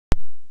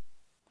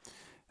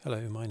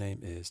Hello, my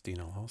name is Dean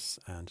Alhos,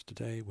 and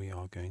today we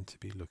are going to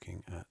be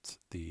looking at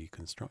the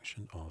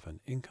construction of an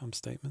income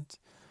statement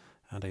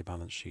and a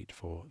balance sheet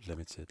for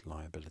limited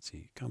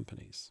liability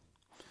companies.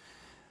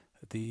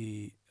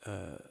 The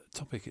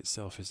topic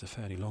itself is a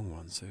fairly long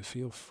one, so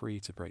feel free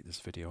to break this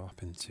video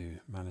up into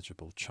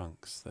manageable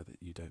chunks so that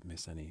you don't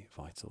miss any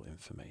vital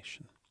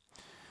information.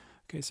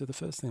 Okay, so the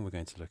first thing we're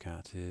going to look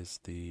at is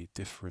the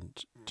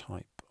different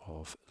type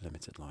of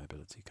limited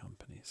liability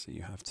companies. So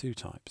you have two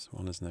types.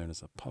 One is known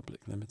as a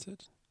public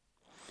limited,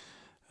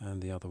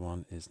 and the other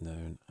one is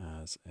known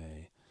as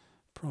a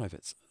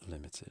private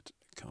limited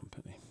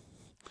company.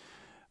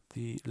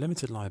 The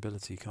limited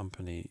liability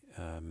company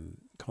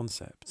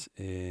concept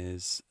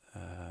is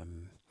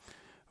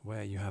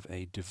where you have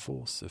a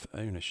divorce of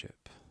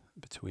ownership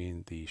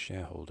between the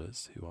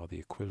shareholders, who are the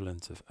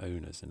equivalent of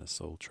owners in a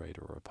sole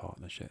trader or a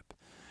partnership,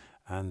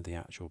 and the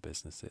actual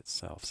business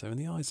itself. So in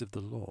the eyes of the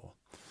law,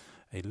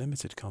 a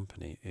limited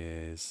company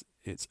is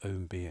its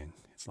own being.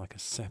 It's like a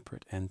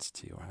separate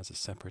entity or has a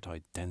separate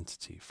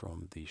identity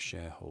from the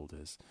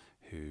shareholders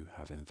who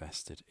have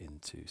invested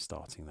into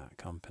starting that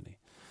company.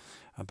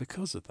 And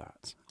because of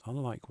that,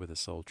 unlike with a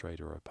sole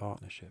trader or a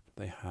partnership,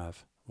 they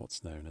have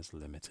what's known as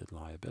limited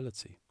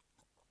liability,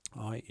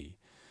 i.e.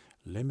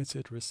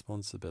 limited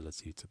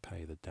responsibility to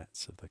pay the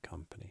debts of the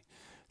company.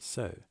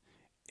 So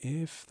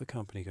if the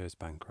company goes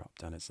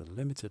bankrupt and it's a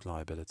limited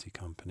liability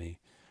company,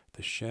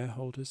 the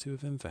shareholders who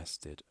have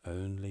invested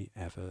only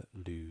ever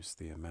lose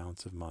the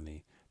amount of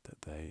money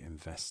that they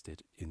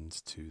invested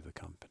into the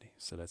company.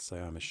 So let's say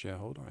I'm a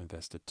shareholder, I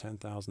invested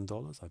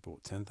 $10,000, I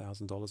bought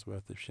 $10,000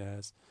 worth of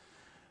shares.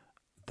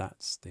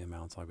 That's the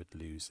amount I would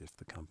lose if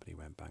the company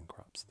went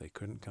bankrupt. So they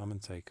couldn't come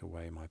and take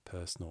away my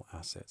personal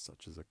assets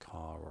such as a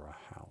car or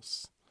a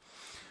house.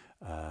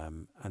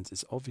 And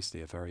it's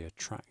obviously a very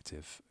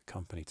attractive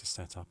company to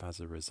set up as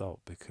a result,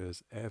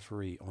 because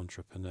every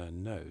entrepreneur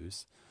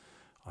knows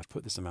I've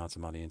put this amount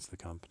of money into the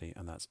company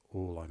and that's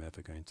all I'm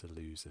ever going to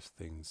lose if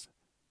things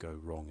go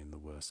wrong in the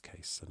worst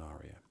case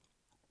scenario.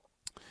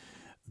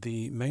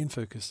 The main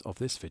focus of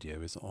this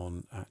video is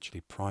on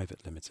actually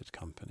private limited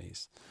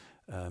companies,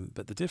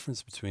 but the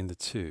difference between the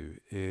two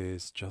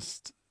is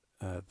just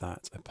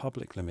that a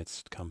public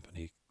limited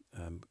company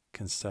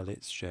can sell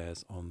its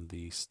shares on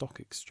the stock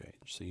exchange.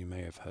 So you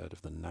may have heard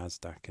of the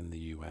NASDAQ in the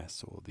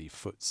US or the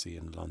FTSE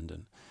in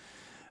London.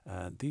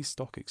 These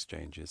stock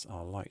exchanges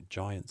are like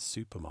giant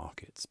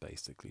supermarkets,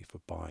 basically, for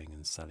buying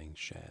and selling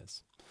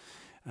shares.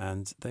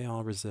 And they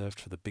are reserved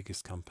for the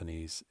biggest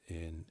companies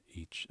in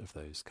each of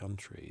those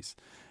countries.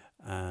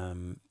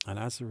 And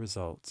as a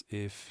result,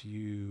 if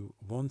you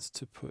want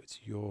to put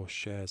your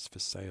shares for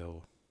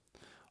sale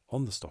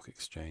on the stock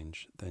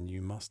exchange, then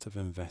you must have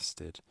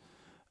invested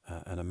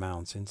an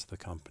amount into the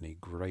company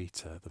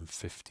greater than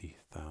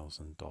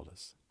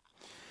 $50,000.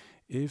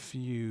 If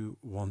you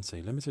want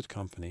a limited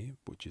company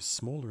which is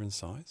smaller in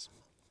size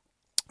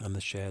and the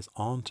shares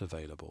aren't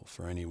available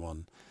for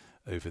anyone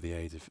over the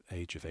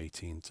age of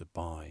 18 to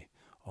buy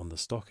on the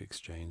stock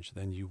exchange,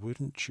 then you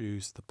wouldn't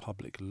choose the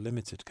public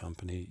limited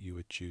company, you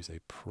would choose a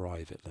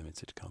private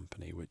limited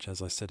company, which,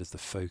 as I said, is the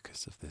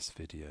focus of this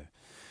video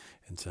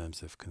in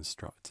terms of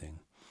constructing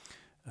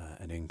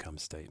an income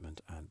statement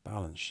and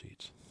balance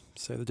sheet.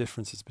 So the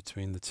differences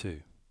between the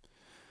two.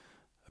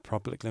 A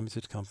public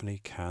limited company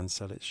can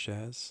sell its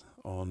shares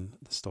on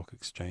the stock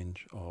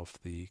exchange of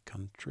the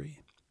country.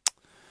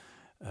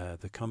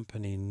 The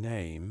company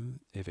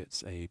name, if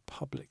it's a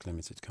public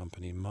limited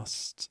company,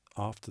 must,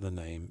 after the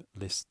name,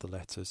 list the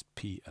letters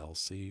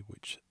PLC,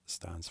 which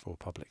stands for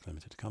Public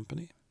Limited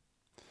Company.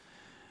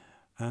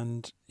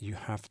 And you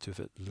have to have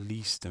at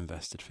least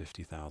invested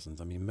 50,000.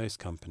 I mean, most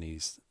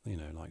companies,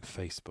 like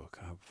Facebook,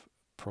 have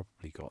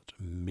probably got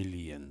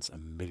millions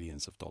and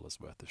millions of dollars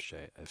worth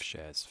of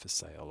shares for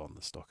sale on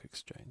the stock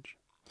exchange.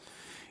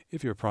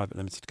 If you're a private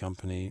limited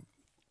company,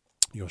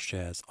 your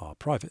shares are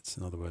private.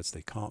 In other words,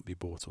 they can't be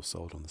bought or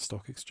sold on the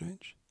stock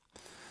exchange.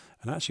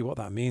 And actually what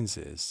that means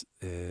is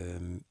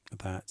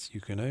that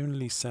you can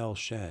only sell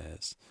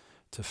shares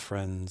to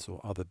friends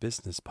or other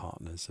business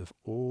partners if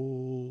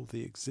all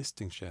the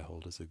existing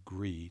shareholders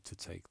agree to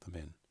take them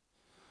in.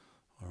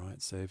 All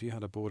right, so if you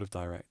had a board of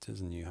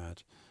directors and you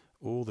had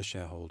all the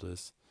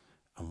shareholders,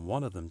 and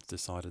one of them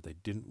decided they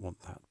didn't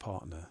want that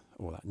partner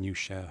or that new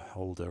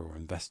shareholder or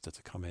investor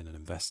to come in and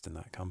invest in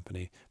that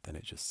company, then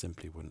it just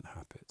simply wouldn't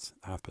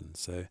happen.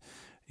 So,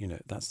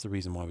 that's the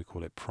reason why we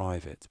call it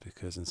private,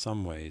 because in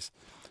some ways,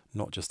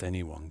 not just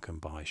anyone can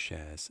buy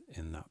shares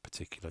in that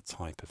particular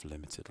type of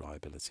limited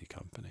liability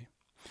company.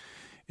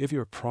 If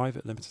you're a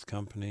private limited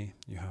company,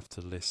 you have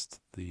to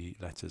list the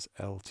letters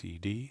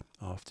LTD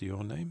after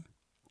your name,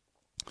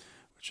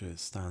 which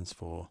stands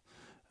for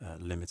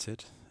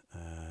limited,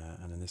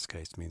 and in this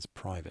case means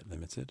private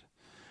limited.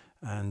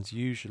 And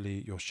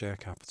usually your share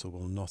capital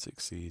will not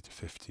exceed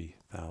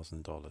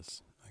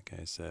 $50,000.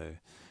 Okay, so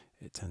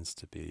it tends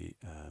to be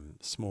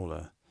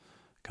smaller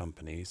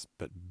companies,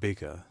 but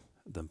bigger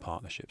than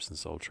partnerships and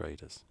sole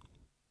traders.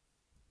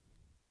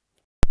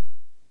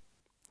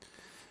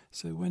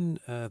 So when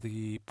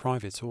the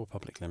private or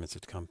public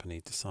limited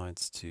company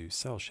decides to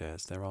sell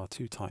shares, there are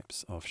two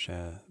types of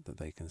share that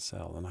they can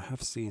sell. And I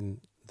have seen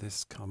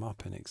this come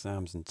up in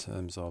exams in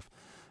terms of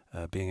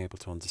being able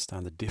to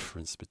understand the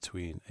difference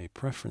between a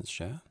preference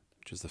share,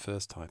 which is the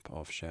first type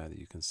of share that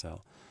you can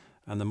sell,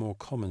 and the more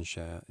common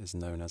share is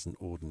known as an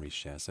ordinary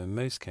share. So in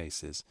most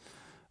cases,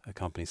 a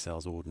company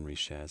sells ordinary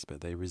shares,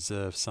 but they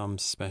reserve some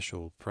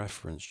special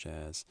preference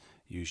shares,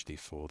 usually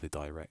for the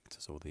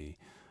directors or the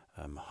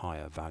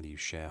higher value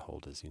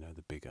shareholders,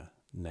 the bigger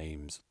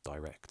names,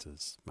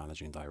 directors,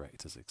 managing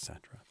directors, etc.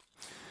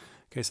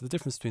 Okay, so the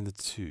difference between the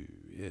two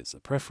is a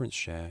preference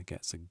share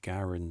gets a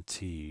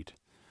guaranteed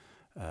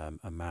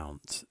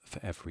amount for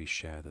every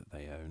share that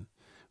they own,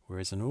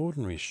 whereas an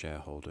ordinary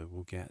shareholder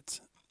will get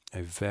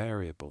a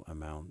variable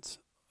amount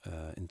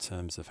in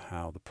terms of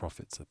how the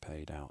profits are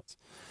paid out.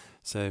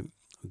 So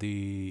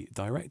the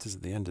directors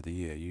at the end of the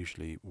year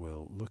usually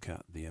will look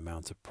at the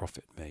amount of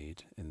profit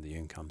made in the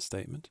income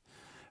statement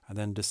and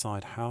then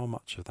decide how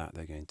much of that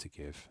they're going to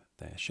give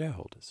their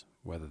shareholders,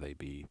 whether they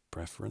be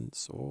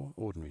preference or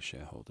ordinary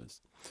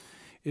shareholders.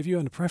 If you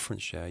own a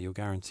preference share, you're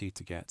guaranteed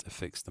to get a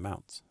fixed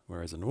amount,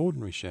 whereas an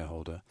ordinary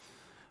shareholder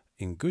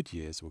in good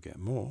years will get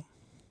more,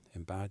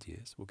 in bad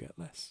years will get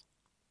less.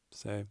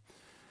 So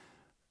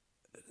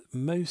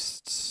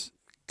most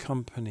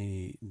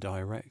company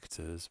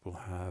directors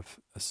will have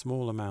a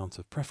small amount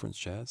of preference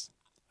shares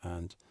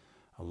and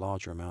a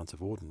larger amount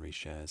of ordinary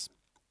shares,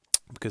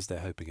 because they're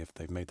hoping if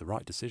they've made the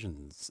right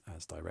decisions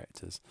as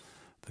directors,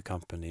 the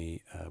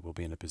company will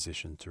be in a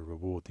position to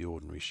reward the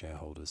ordinary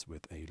shareholders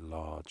with a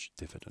large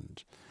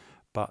dividend.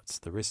 But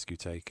the risk you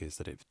take is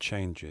that it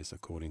changes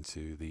according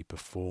to the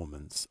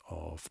performance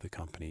of the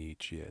company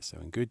each year. So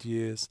in good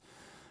years,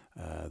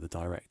 the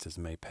directors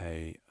may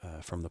pay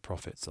from the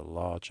profits a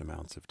large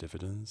amount of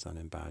dividends, and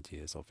in bad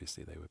years,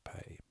 obviously, they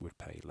would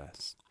pay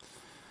less.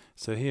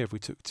 So here, if we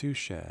took two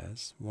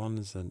shares, one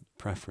is a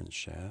preference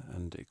share,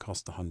 and it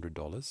cost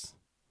 $100,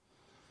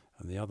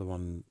 and the other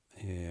one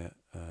here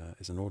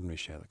is an ordinary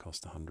share that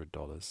cost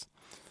 $100.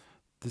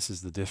 This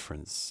is the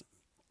difference.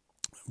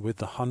 With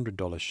the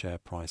 $100 share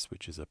price,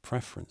 which is a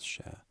preference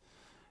share,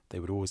 they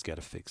would always get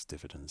a fixed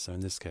dividend. So in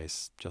this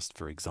case, just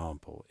for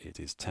example, it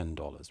is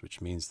 $10,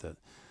 which means that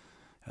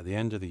at the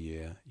end of the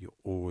year, you're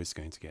always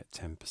going to get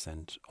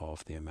 10%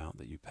 of the amount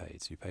that you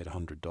paid. So you paid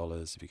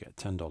 $100. If you get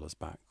 $10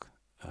 back,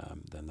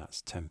 then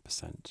that's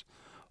 10%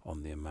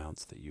 on the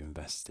amount that you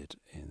invested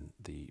in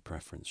the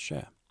preference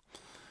share.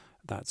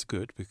 That's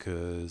good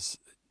because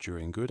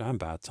during good and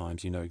bad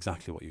times, you know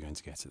exactly what you're going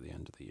to get at the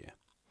end of the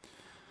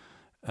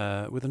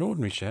year. With an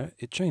ordinary share,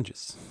 it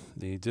changes.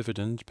 The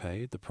dividend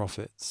paid, the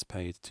profits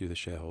paid to the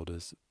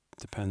shareholders,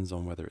 depends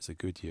on whether it's a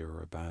good year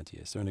or a bad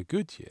year. So in a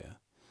good year,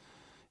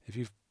 if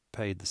you've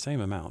paid the same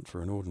amount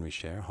for an ordinary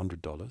share,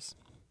 $100,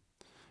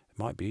 it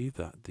might be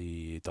that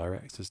the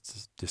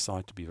directors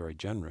decide to be very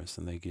generous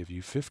and they give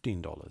you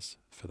 $15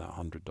 for that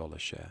 $100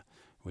 share,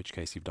 in which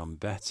case you've done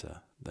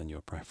better than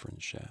your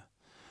preference share.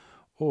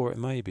 Or it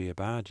may be a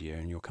bad year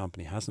and your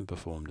company hasn't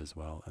performed as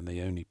well and they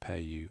only pay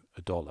you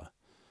 $1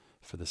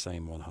 for the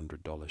same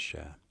 $100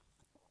 share.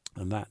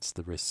 And that's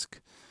the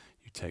risk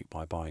you take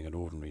by buying an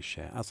ordinary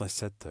share. As I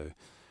said though,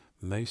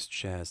 most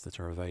shares that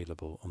are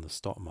available on the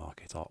stock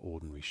market are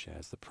ordinary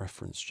shares. The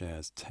preference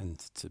shares tend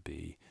to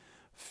be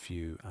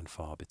few and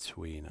far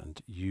between,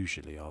 and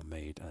usually are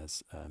made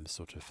as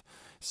sort of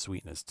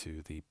sweeteners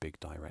to the big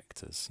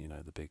directors,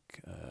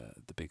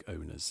 the big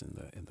owners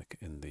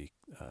in the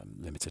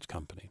limited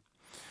company.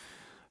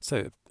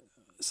 So,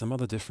 some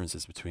other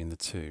differences between the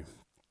two.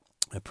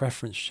 A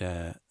preference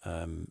share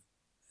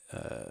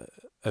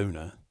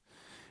owner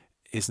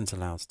isn't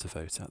allowed to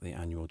vote at the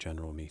annual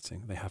general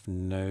meeting. They have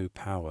no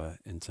power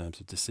in terms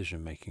of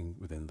decision making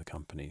within the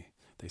company.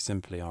 They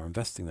simply are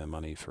investing their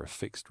money for a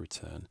fixed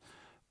return,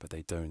 but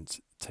they don't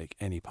take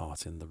any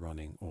part in the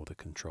running or the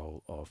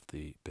control of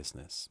the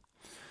business.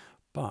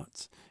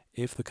 But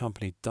if the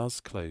company does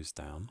close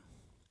down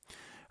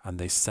and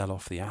they sell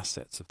off the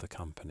assets of the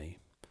company,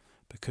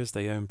 because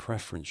they own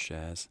preference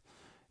shares,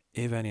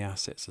 if any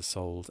assets are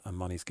sold and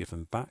money's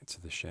given back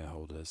to the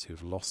shareholders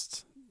who've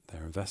lost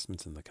their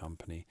investment in the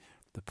company,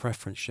 the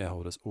preference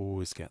shareholders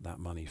always get that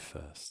money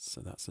first. So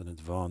that's an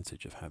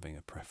advantage of having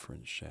a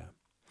preference share.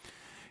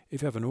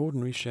 If you have an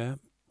ordinary share,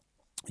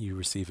 you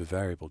receive a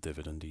variable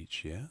dividend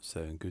each year.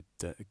 So in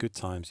good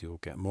times, you'll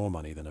get more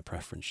money than a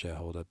preference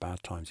shareholder.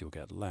 Bad times, you'll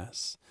get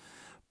less.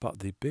 But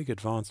the big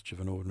advantage of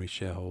an ordinary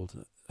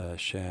shareholder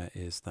share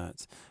is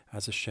that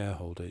as a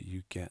shareholder,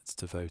 you get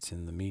to vote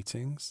in the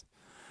meetings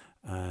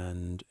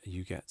and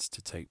you get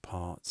to take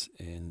part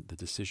in the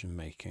decision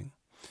making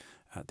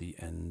at the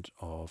end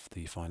of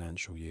the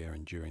financial year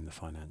and during the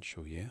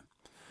financial year.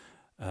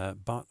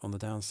 But on the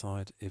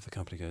downside, if the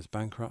company goes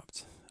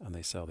bankrupt and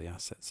they sell the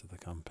assets of the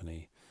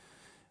company,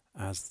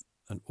 as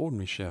an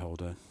ordinary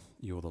shareholder,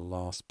 you're the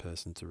last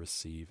person to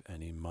receive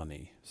any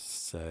money.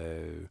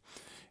 So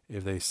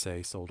if they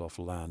say sold off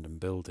land and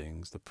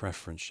buildings, the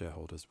preference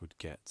shareholders would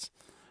get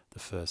the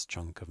first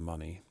chunk of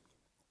money,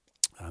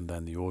 and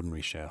then the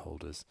ordinary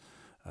shareholders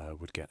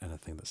would get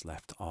anything that's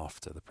left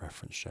after the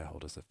preference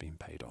shareholders have been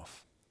paid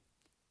off.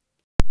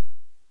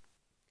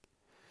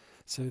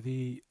 So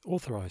the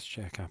authorised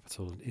share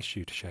capital and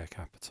issued share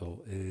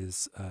capital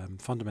is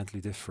fundamentally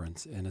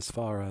different in as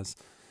far as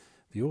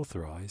the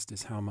authorised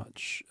is how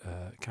much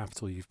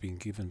capital you've been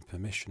given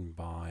permission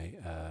by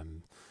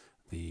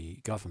the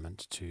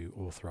government to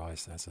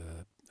authorise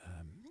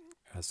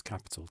as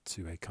capital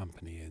to a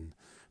company in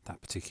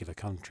that particular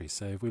country.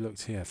 So if we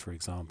looked here, for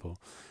example,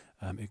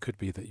 it could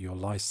be that you're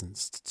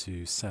licensed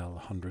to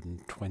sell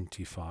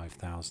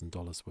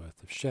 $125,000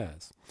 worth of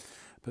shares.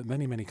 But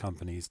many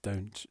companies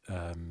don't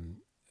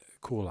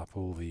call up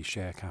all the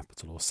share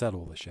capital or sell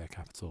all the share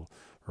capital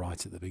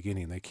right at the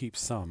beginning. They keep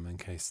some in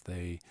case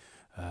they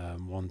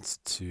want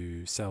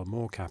to sell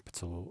more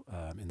capital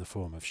in the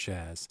form of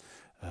shares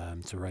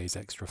to raise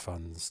extra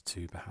funds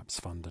to perhaps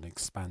fund an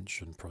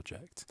expansion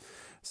project.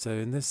 So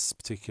in this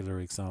particular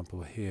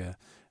example here,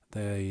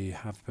 they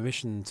have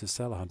permission to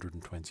sell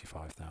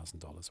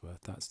 $125,000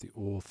 worth. That's the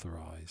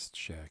authorized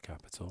share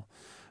capital.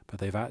 But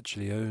they've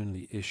actually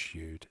only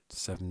issued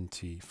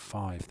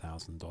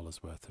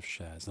 $75,000 worth of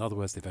shares. In other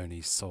words, they've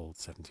only sold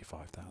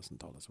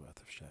 $75,000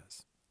 worth of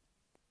shares.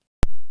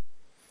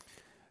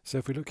 So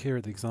if we look here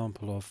at the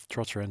example of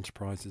Trotter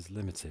Enterprises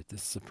Limited,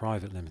 this is a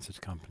private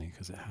limited company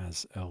because it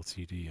has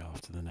LTD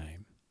after the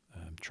name,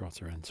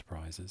 Trotter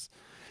Enterprises.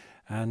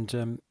 And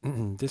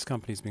this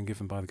company has been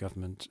given by the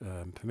government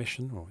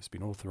permission, or it's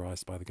been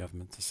authorised by the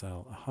government to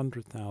sell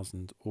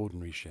 100,000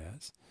 ordinary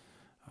shares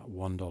at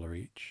 $1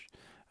 each,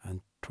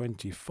 and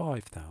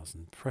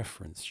 25,000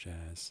 preference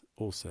shares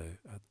also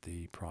at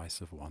the price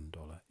of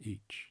 $1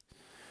 each.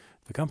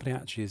 The company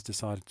actually has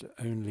decided to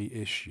only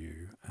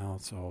issue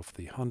out of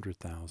the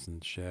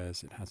 100,000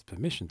 shares it has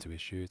permission to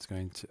issue. It's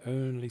going to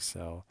only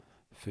sell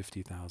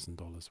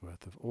 $50,000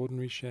 worth of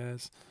ordinary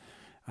shares,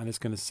 and it's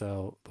going to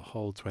sell the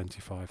whole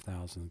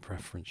 25,000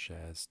 preference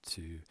shares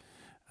to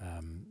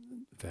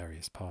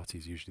various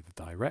parties, usually the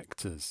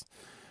directors.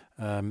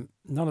 None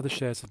of the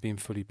shares have been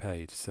fully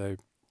paid, so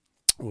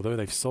although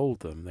they've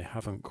sold them, they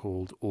haven't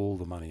called all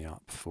the money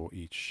up for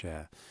each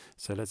share.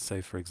 So let's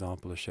say, for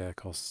example, a share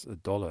costs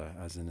 $1,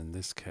 as in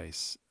this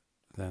case,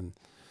 then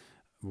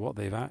what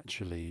they've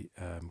actually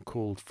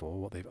called for,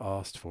 what they've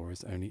asked for,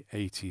 is only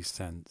 80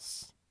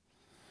 cents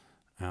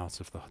out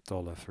of the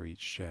 $1 for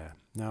each share.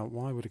 Now,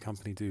 why would a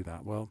company do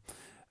that? Well,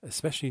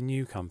 especially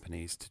new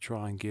companies, to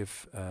try and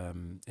give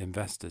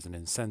investors an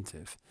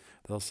incentive.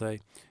 They'll say,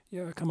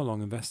 yeah, come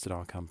along, invest in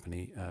our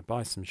company,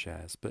 buy some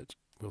shares, but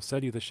we'll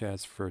sell you the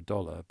shares for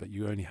 $1, but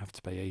you only have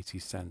to pay 80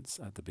 cents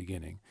at the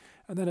beginning.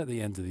 And then at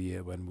the end of the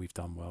year, when we've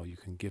done well, you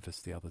can give us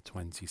the other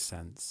 20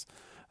 cents,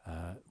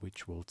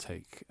 which will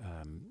take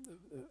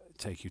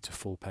you to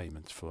full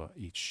payment for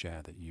each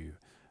share that you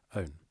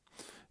own.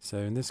 So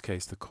in this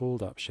case, the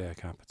called up share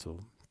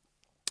capital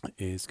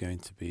is going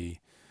to be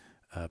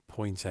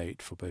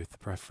 0.8 for both the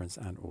preference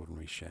and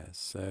ordinary shares.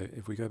 So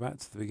if we go back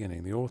to the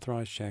beginning, the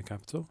authorised share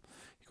capital,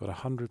 you've got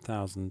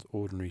 100,000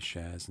 ordinary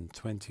shares and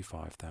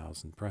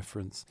 25,000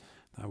 preference.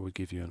 That would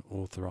give you an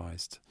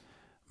authorised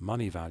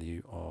money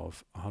value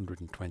of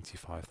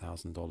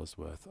 $125,000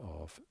 worth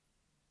of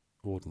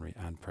ordinary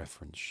and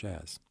preference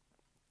shares.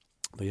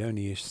 They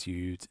only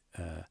issued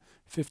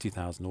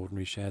 50,000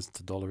 ordinary shares at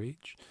 $1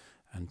 each,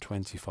 and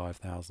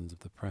 25,000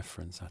 of the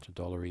preference at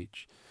 $1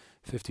 each.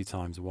 50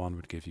 times 1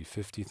 would give you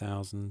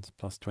 50,000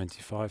 plus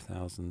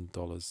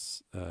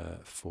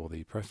 $25,000 for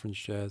the preference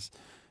shares,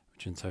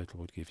 which in total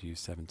would give you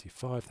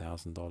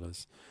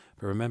 $75,000.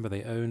 But remember,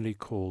 they only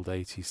called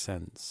 80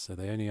 cents, so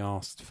they only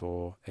asked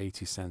for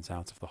 80 cents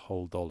out of the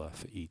whole dollar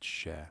for each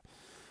share.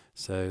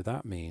 So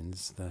that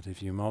means that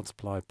if you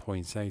multiply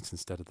 0.8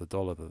 instead of the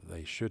 $1 that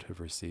they should have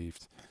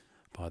received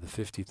by the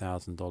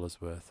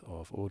 $50,000 worth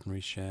of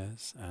ordinary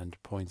shares, and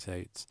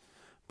 0.8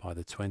 by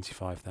the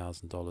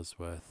 $25,000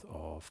 worth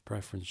of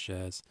preference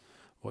shares,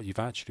 what you've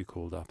actually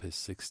called up is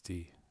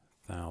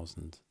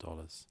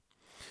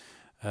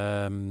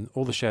 $60,000.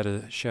 All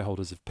the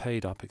shareholders have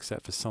paid up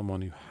except for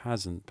someone who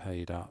hasn't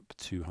paid up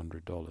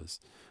 $200.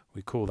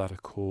 We call that a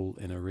call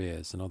in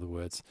arrears. In other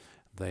words,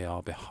 they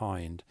are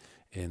behind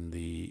in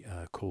the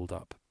called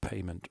up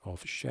payment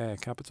of share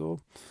capital.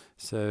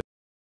 So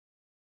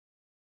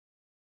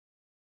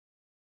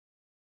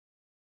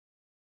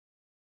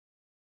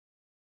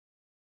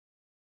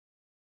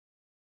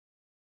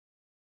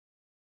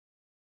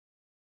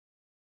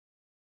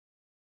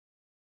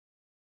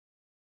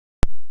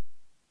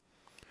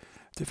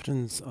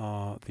dividends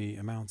are the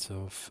amount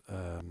of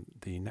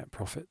the net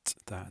profit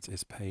that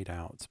is paid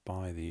out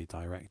by the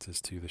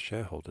directors to the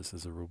shareholders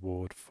as a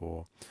reward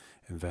for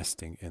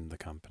investing in the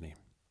company.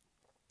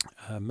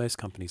 Most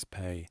companies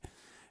pay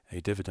a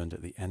dividend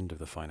at the end of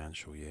the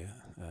financial year,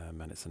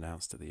 and it's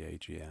announced at the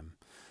AGM.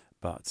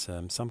 But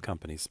some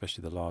companies,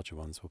 especially the larger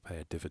ones, will pay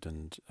a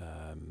dividend,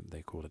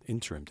 they call it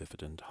interim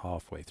dividend,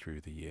 halfway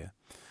through the year,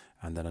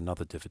 and then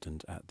another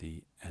dividend at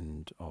the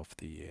end of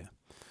the year.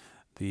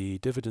 The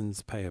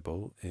dividends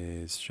payable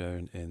is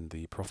shown in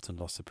the profit and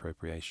loss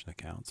appropriation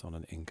account on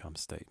an income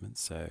statement.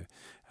 So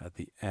at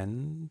the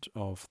end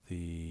of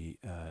the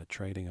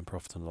trading and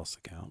profit and loss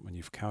account, when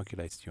you've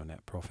calculated your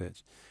net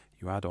profit,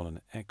 you add on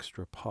an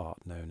extra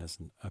part known as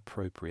an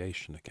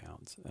appropriation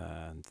account.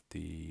 And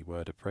the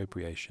word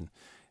appropriation,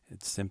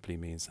 it simply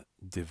means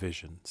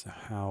division. So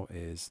how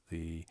is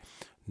the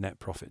net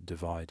profit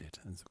divided?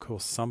 And of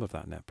course, some of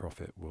that net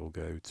profit will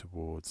go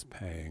towards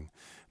paying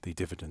the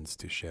dividends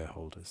to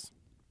shareholders.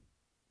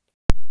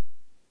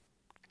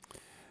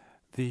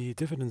 The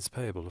dividends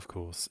payable, of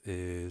course,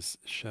 is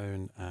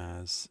shown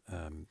as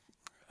an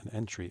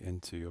entry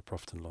into your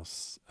profit and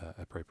loss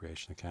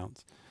appropriation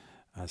account,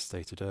 as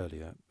stated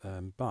earlier,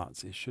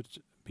 but it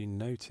should be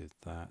noted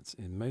that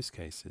in most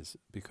cases,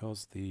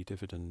 because the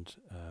dividend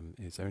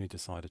is only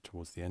decided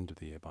towards the end of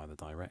the year by the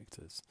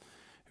directors,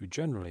 who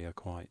generally are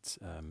quite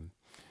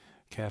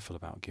careful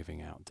about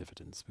giving out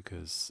dividends,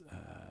 because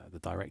the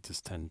directors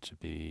tend to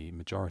be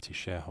majority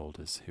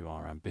shareholders who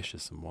are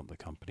ambitious and want the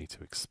company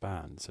to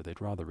expand, so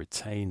they'd rather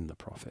retain the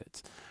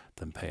profit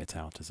than pay it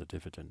out as a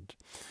dividend.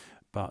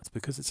 But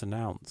because it's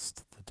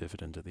announced, the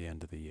dividend at the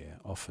end of the year,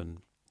 often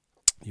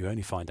you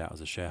only find out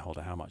as a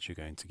shareholder how much you're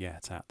going to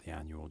get at the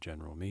annual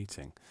general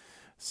meeting.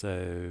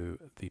 So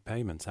the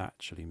payment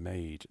actually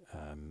made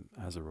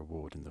as a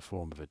reward in the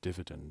form of a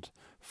dividend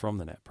from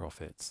the net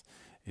profits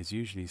is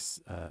usually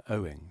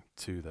owing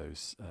to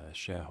those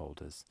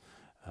shareholders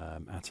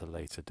at a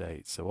later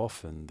date. So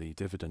often the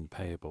dividend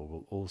payable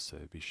will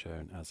also be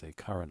shown as a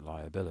current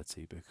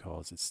liability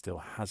because it still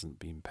hasn't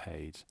been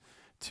paid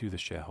to the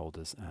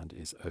shareholders and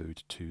is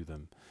owed to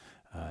them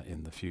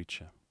in the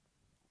future.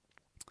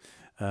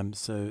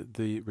 So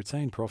the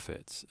retained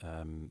profit,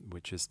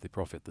 which is the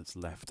profit that's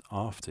left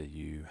after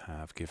you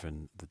have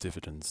given the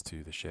dividends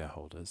to the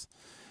shareholders,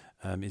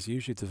 is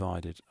usually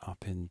divided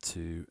up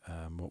into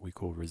what we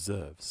call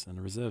reserves. And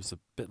a reserve's a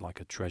bit like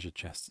a treasure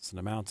chest. It's an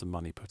amount of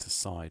money put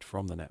aside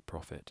from the net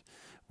profit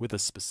with a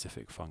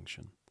specific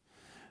function.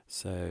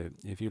 So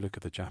if you look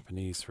at the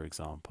Japanese, for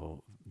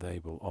example,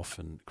 they will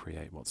often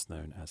create what's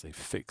known as a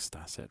fixed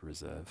asset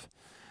reserve.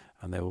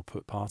 And they will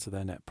put part of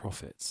their net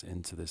profits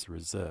into this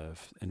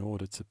reserve in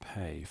order to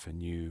pay for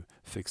new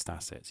fixed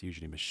assets,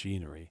 usually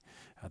machinery,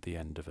 at the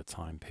end of a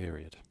time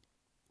period.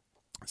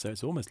 So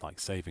it's almost like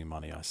saving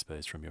money, I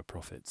suppose, from your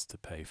profits to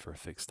pay for a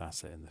fixed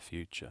asset in the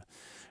future.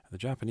 The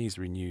Japanese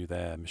renew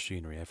their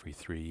machinery every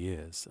 3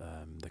 years,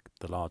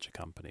 the larger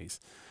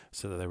companies,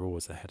 so that they're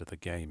always ahead of the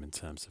game in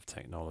terms of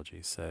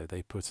technology. So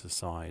they put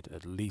aside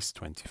at least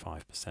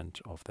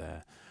 25% of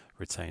their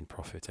retained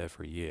profit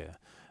every year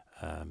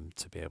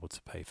to be able to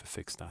pay for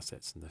fixed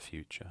assets in the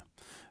future.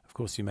 Of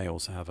course, you may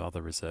also have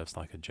other reserves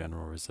like a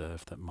general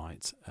reserve that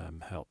might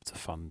help to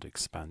fund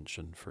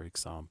expansion, for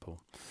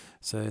example.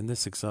 So in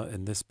this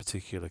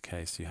particular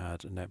case, you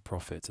had a net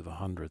profit of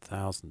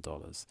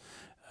 $100,000.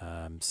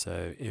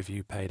 So if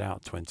you paid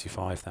out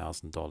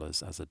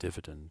 $25,000 as a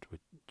dividend,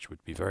 which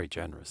would be very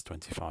generous,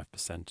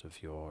 25%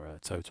 of your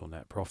total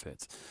net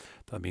profit,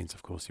 that means,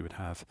 of course, you would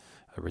have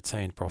a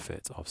retained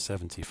profit of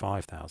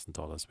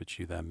 $75,000, which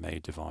you then may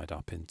divide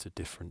up into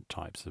different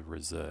types of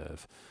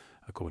reserve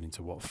according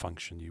to what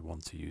function you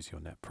want to use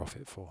your net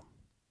profit for.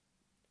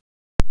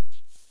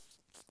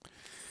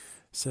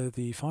 So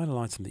the final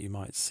item that you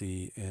might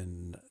see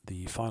in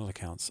the final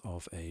accounts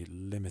of a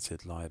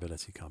limited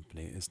liability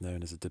company is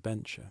known as a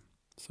debenture.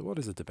 So what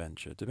is a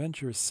debenture?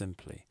 Debenture is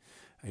simply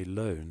a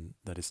loan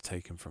that is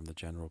taken from the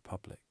general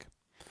public.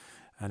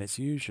 And it's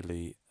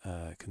usually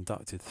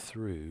conducted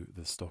through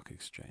the stock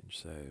exchange.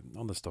 So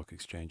on the stock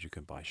exchange you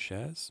can buy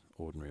shares,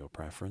 ordinary or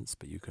preference,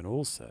 but you can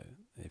also,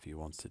 if you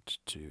wanted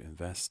to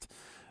invest,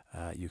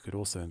 you could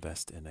also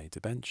invest in a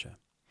debenture.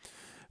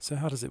 So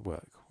how does it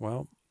work?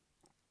 Well,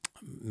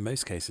 in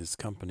most cases,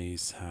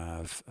 companies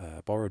have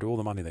borrowed all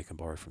the money they can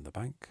borrow from the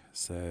bank.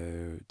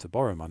 So to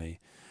borrow money,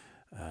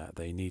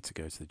 they need to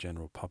go to the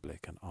general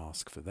public and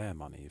ask for their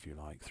money, if you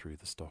like, through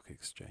the stock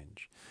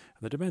exchange.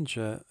 And the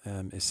debenture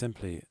is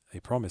simply a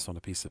promise on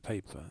a piece of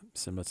paper,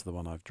 similar to the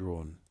one I've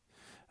drawn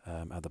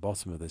at the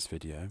bottom of this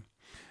video.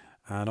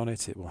 And on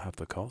it will have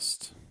the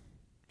cost.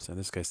 So in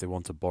this case, they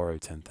want to borrow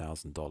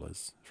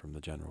 $10,000 from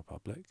the general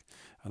public,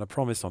 and a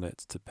promise on it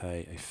to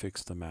pay a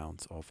fixed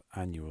amount of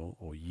annual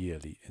or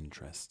yearly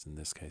interest. In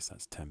this case,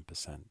 that's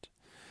 10%.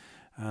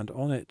 And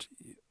on it,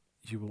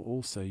 you will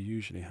also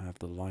usually have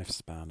the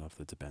lifespan of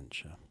the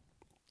debenture.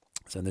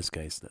 So in this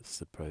case, let's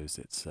suppose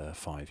it's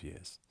 5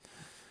 years.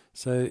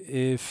 So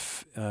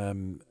if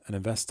an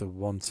investor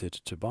wanted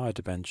to buy a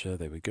debenture,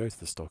 they would go to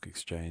the stock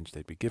exchange,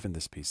 they'd be given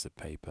this piece of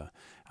paper,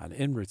 and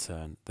in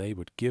return, they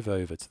would give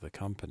over to the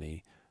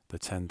company the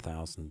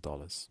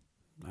 $10,000.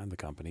 And the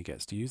company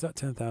gets to use that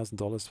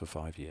 $10,000 for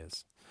 5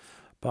 years.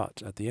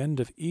 But at the end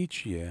of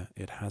each year,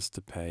 it has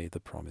to pay the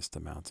promised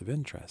amount of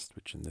interest,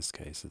 which in this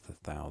case is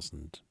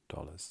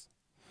 $1,000.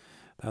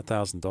 That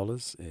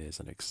 $1,000 is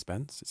an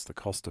expense. It's the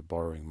cost of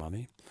borrowing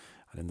money.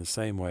 And in the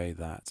same way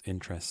that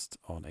interest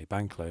on a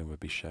bank loan would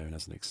be shown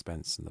as an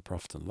expense in the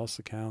profit and loss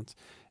account,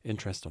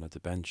 interest on a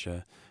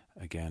debenture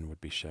again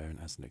would be shown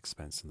as an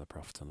expense in the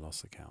profit and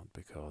loss account,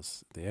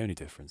 because the only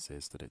difference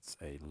is that it's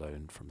a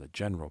loan from the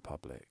general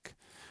public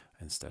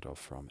instead of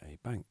from a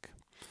bank.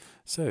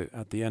 So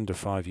at the end of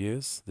 5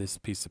 years, this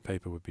piece of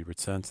paper would be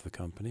returned to the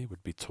company,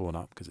 would be torn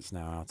up because it's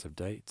now out of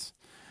date,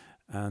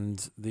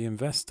 and the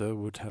investor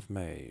would have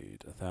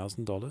made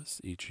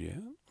 $1,000 each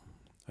year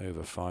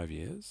over 5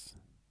 years,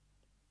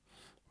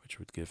 which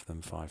would give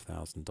them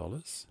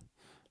 $5,000.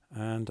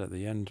 And at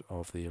the end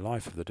of the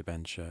life of the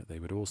debenture, they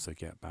would also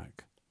get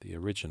back the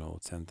original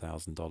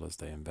 $10,000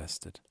 they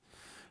invested.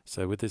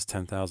 So with this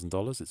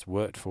 $10,000, it's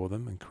worked for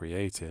them and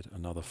created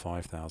another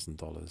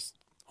 $5,000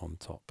 on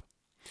top.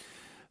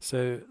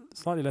 So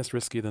slightly less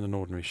risky than an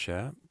ordinary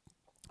share,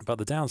 but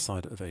the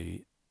downside of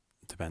a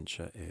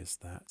debenture is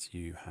that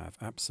you have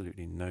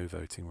absolutely no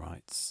voting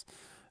rights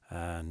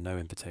and no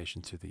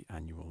invitation to the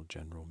annual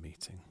general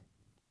meeting.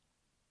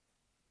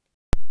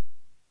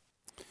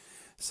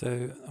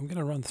 So I'm going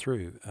to run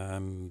through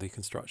the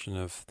construction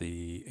of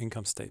the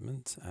income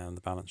statement and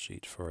the balance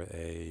sheet for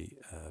a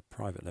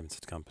private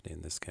limited company,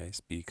 in this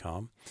case,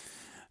 BCARM.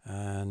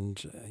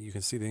 And you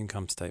can see the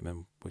income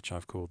statement, which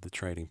I've called the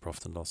trading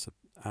profit and loss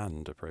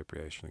and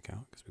appropriation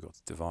account, because we've got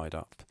to divide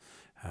up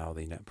how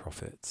the net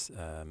profit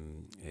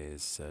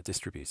is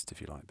distributed,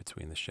 if you like,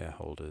 between the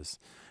shareholders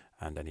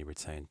and any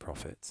retained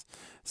profits.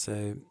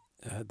 So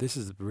this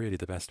is really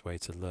the best way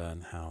to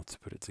learn how to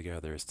put it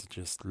together, is to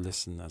just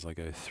listen as I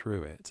go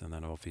through it, and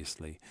then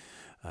obviously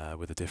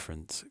with a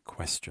different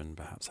question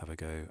perhaps have a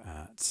go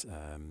at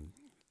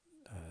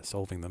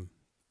solving them,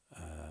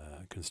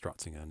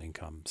 constructing an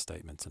income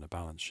statement and a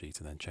balance sheet,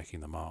 and then checking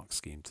the mark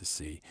scheme to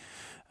see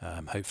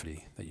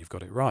hopefully that you've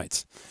got it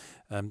right.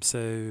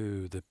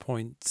 So the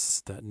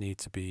points that need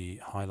to be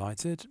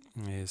highlighted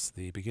is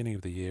the beginning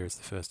of the year is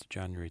the 1st of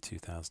January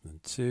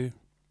 2002.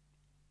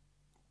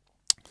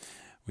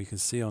 We can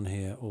see on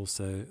here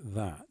also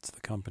that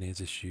the company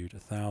has issued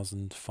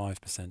 1,000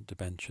 5%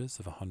 debentures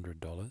of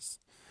 $100.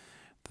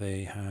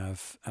 They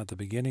have, at the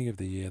beginning of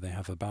the year, they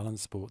have a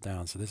balance brought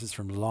down. So this is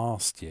from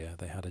last year.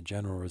 They had a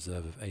general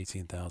reserve of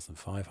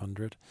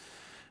 $18,500,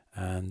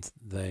 and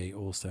they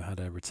also had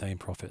a retained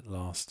profit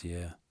last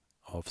year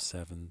of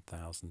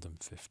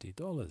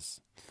 $7,050.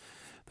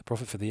 The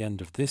profit for the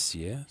end of this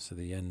year, so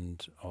the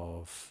end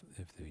of,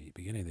 if the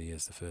beginning of the year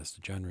is the 1st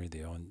of January,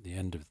 the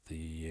end of the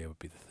year would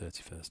be the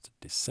 31st of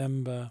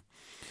December,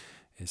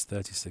 is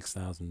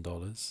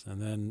 $36,000.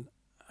 And then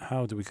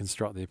how do we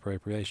construct the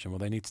appropriation? Well,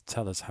 they need to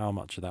tell us how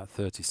much of that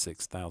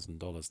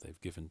 $36,000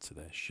 they've given to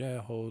their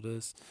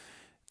shareholders.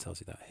 It tells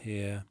you that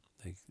here.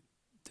 They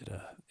did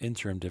an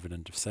interim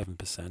dividend of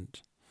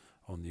 7%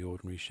 on the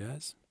ordinary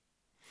shares.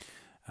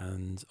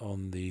 And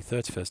on the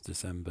 31st of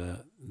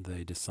December,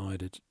 they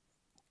decided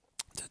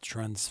to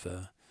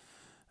transfer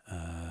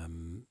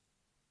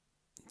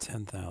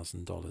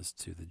 $10,000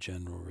 to the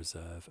general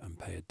reserve and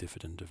pay a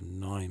dividend of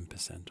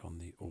 9% on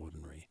the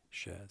ordinary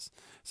shares.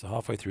 So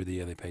halfway through the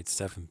year they paid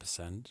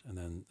 7%, and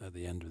then at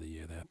the end of the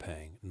year they're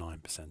paying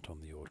 9% on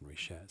the ordinary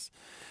shares.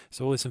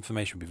 So all this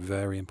information will be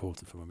very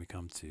important for when we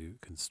come to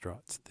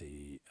construct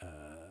the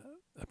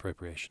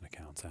appropriation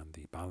account and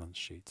the balance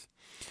sheet.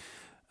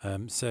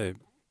 So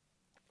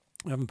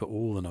I haven't put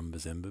all the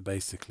numbers in, but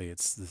basically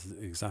it's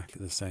exactly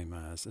the same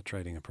as a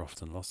trading and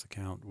profit and loss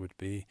account would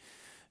be.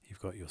 You've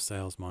got your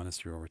sales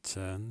minus your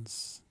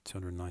returns.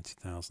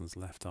 290,000 is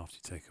left after you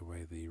take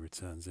away the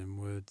returns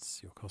inwards.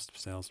 Your cost of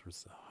sales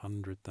was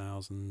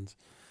 100,000,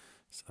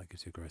 so that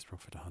gives you a gross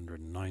profit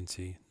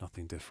 190.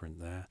 Nothing different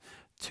there.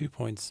 2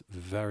 points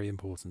very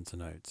important to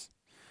note.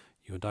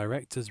 Your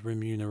director's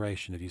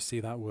remuneration. If you see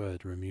that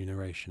word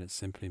remuneration, it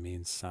simply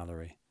means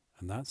salary,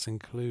 and that's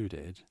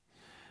included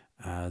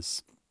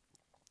as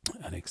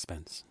an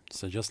expense.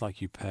 So just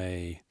like you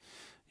pay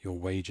your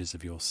wages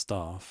of your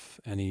staff,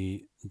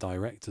 any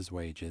director's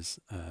wages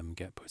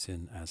get put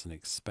in as an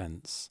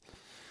expense.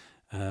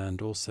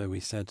 And also we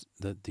said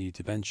that the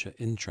debenture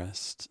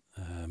interest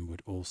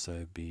would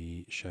also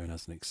be shown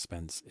as an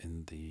expense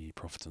in the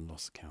profit and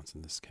loss account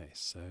in this case.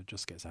 So it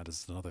just gets added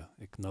as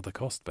another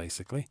cost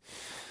basically.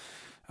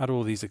 Add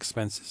all these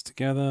expenses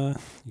together,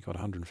 you've got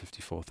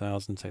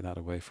 154,000, take that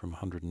away from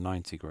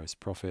 190 gross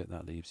profit,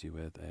 that leaves you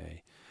with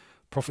a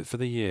profit for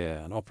the year.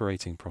 An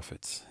operating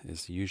profit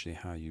is usually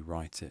how you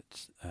write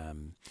it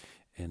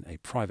in a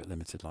private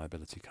limited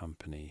liability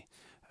company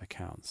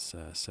accounts.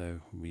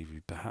 So we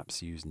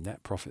perhaps use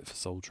net profit for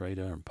sole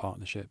trader and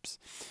partnerships.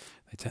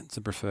 They tend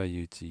to prefer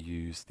you to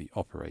use the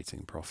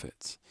operating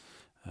profit,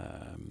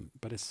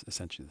 but it's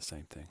essentially the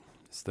same thing.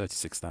 It's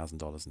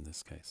 $36,000 in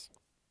this case.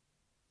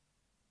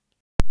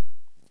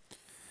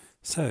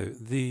 So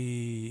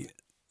the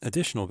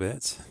additional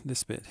bit,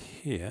 this bit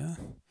here,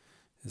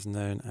 is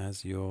known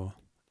as your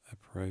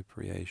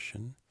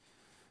appropriation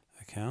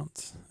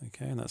account.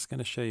 Okay, and that's going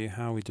to show you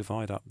how we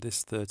divide up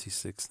this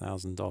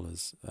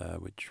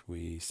 $36,000, which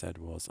we said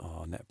was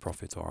our net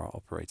profit or our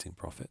operating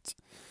profit.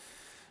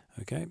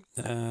 Okay,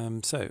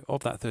 so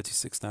of that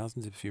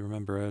 36,000, if you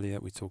remember earlier,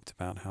 we talked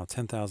about how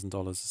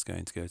 $10,000 is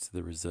going to go to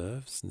the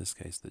reserves, in this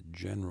case the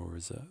general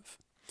reserve.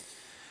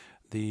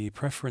 The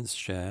preference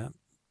share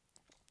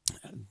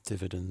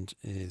dividend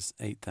is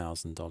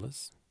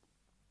 $8,000.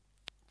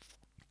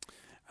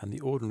 And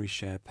the ordinary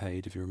share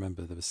paid, if you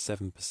remember, there was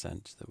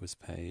 7% that was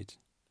paid.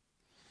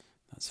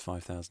 That's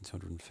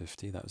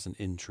 5,250. That was an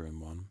interim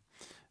one.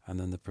 And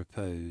then the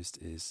proposed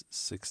is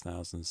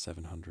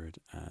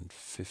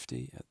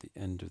 6,750 at the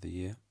end of the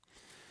year.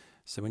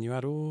 So when you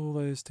add all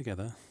those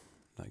together,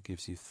 that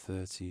gives you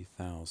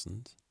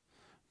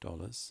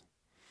 $30,000.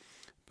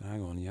 But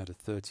hang on, you had a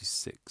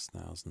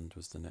 36,000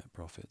 was the net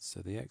profit. So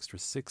the extra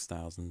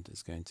 6,000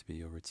 is going to be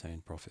your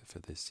retained profit for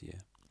this year.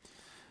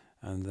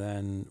 And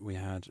then we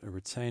had a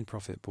retained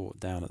profit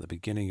brought down at the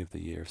beginning of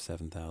the year of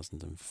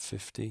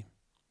 7,050.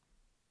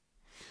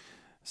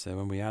 So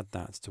when we add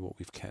that to what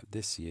we've kept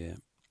this year,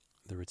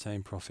 the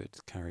retained profit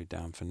carried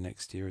down for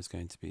next year is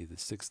going to be the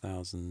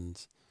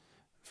 6,000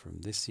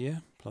 from this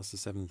year plus the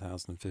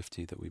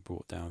 7,050 that we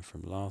brought down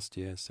from last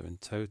year. So in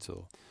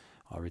total,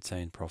 our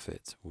retained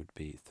profit would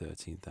be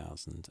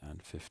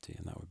 13,050,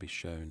 and that would be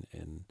shown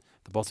in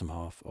the bottom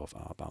half of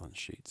our balance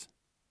sheet.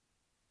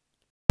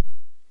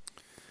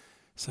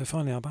 So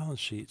finally, our balance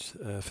sheet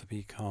for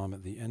BCalm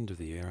at the end of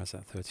the year, as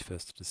at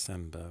 31st of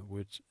December,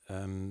 would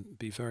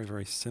be very,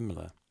 very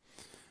similar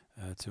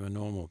to a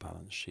normal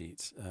balance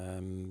sheet.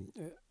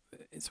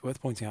 It's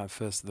worth pointing out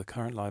first that the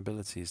current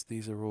liabilities,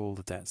 these are all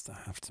the debts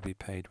that have to be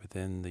paid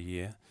within the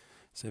year.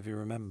 So if you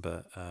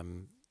remember,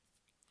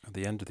 at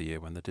the end of the year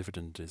when the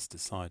dividend is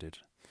decided,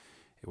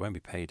 it won't be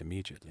paid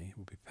immediately. It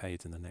will be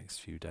paid in the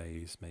next few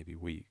days, maybe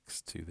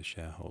weeks, to the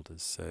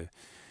shareholders. So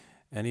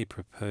any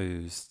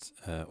proposed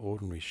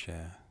ordinary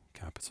share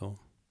capital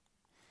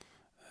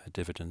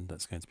dividend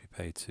that's going to be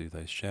paid to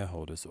those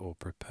shareholders, or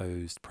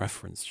proposed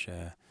preference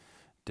share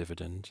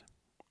dividend,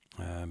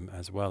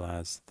 as well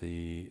as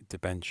the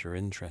debenture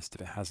interest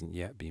if it hasn't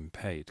yet been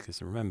paid, because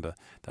remember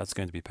that's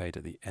going to be paid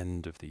at the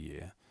end of the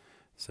year.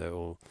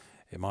 So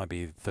it might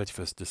be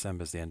 31st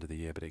December is the end of the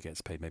year, but it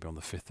gets paid maybe on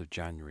the 5th of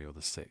January or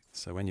the 6th.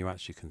 So when you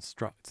actually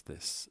construct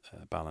this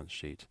balance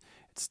sheet,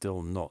 it's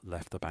still not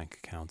left the bank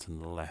account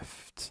and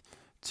left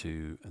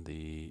to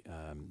the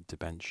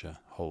debenture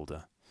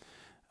holder.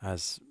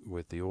 As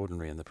with the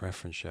ordinary and the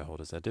preference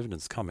shareholders, their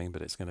dividend's coming,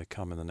 but it's going to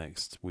come in the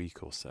next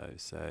week or so.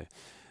 So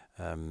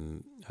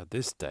at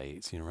this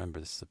date, remember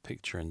this is a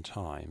picture in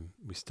time,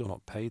 we've still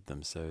not paid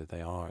them, so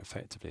they are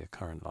effectively a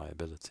current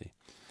liability.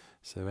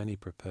 So any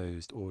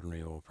proposed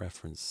ordinary or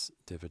preference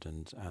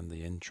dividend and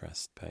the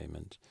interest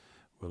payment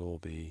will all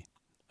be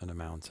an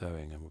amount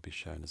owing and will be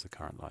shown as a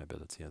current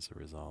liability as a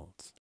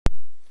result.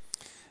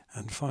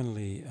 And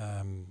finally,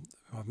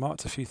 I've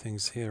marked a few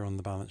things here on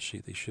the balance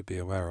sheet that you should be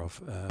aware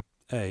of.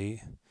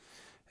 An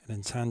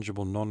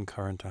intangible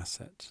non-current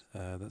asset,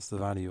 that's the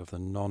value of the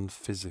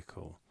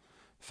non-physical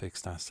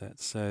fixed asset.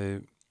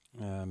 So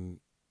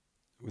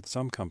with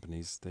some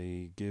companies,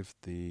 they give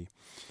the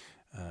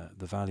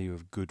value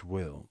of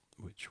goodwill,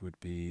 which would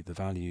be the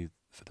value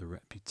for the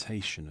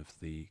reputation of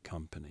the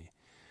company.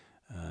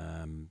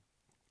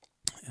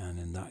 And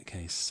in that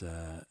case,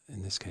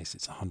 in this case,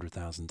 it's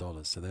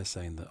 $100,000. So they're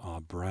saying that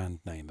our brand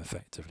name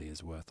effectively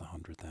is worth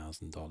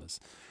 $100,000.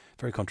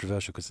 Very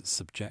controversial because it's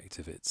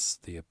subjective. It's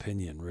the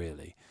opinion,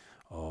 really,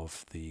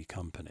 of the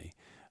company.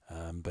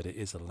 But it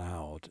is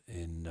allowed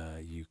in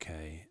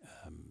UK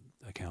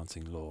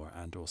accounting law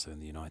and also in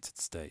the United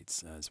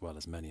States, as well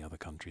as many other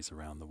countries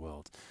around the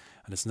world.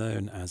 And it's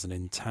known as an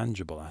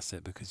intangible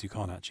asset because you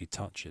can't actually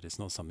touch it. It's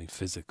not something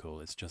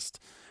physical. It's just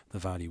the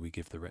value we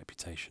give the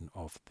reputation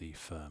of the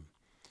firm.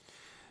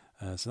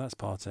 So that's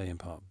part A and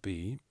part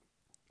B.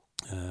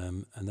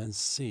 And then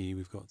C,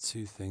 we've got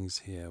two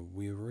things here.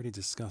 We already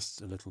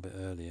discussed a little bit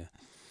earlier.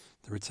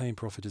 The retained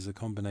profit is a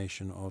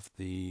combination of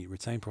the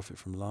retained profit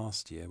from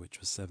last year, which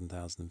was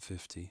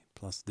 7,050,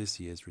 plus this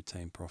year's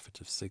retained profit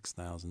of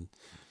 6,000,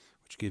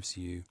 which gives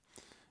you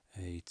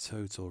a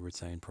total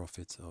retained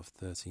profit of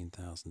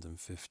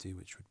 13,050,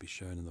 which would be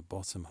shown in the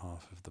bottom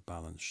half of the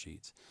balance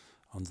sheet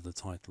under the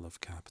title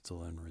of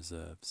Capital and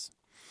Reserves.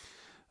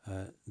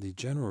 The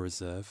general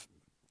reserve,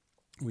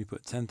 we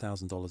put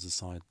 $10,000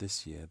 aside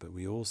this year, but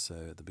we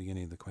also, at the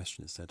beginning of the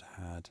question, it said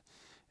had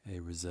a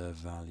reserve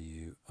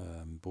value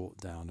brought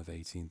down of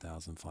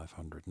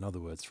 18,500. In other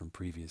words, from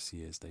previous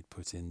years, they'd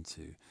put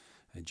into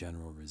a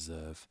general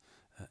reserve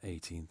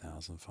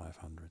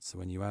 18,500. So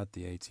when you add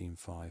the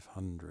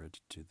 18,500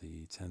 to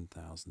the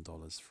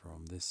 $10,000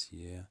 from this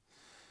year,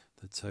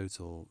 the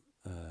total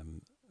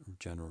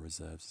general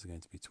reserves is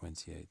going to be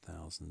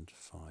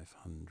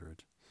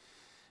 28,500.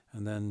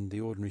 And then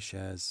the ordinary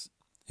shares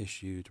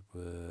issued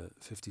were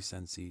 50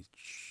 cents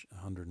each,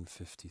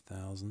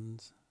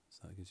 150,000.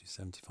 So that gives you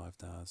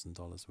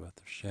 $75,000 worth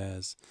of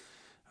shares.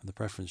 And the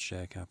preference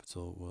share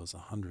capital was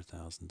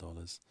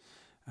 $100,000.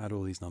 Add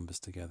all these numbers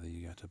together,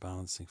 you get a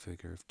balancing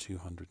figure of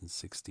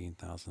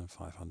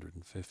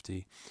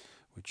 216,550,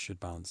 which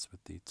should balance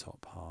with the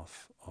top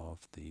half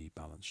of the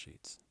balance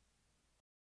sheet.